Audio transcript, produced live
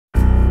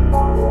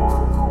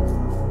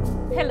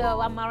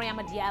Hello, I'm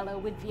Mariama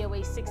Diallo with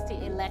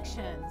VOA60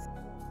 Elections.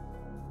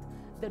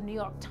 The New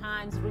York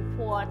Times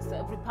reports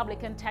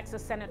Republican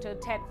Texas Senator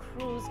Ted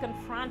Cruz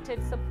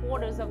confronted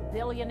supporters of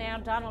billionaire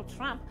Donald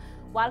Trump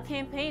while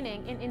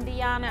campaigning in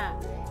Indiana.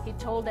 He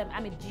told them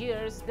amid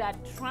jeers that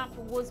Trump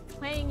was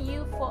playing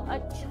you for a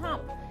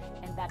chump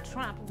and that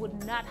Trump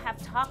would not have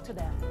talked to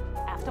them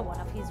after one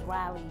of his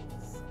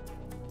rallies.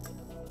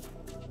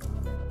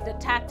 The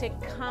tactic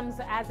comes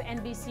as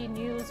NBC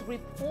News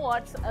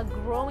reports a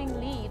growing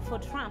lead for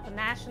Trump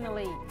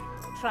nationally.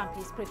 Trump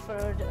is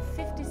preferred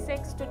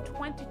 56 to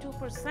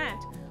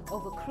 22%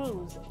 over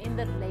Cruz in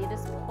the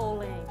latest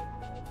polling.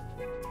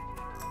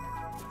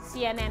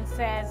 CNN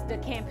says the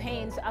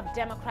campaigns of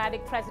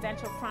Democratic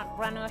presidential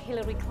frontrunner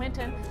Hillary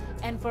Clinton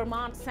and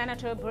Vermont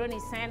Senator Bernie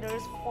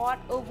Sanders fought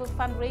over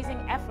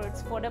fundraising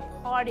efforts for the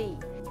party.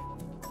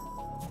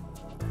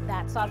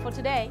 That's all for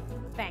today.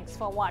 Thanks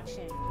for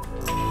watching.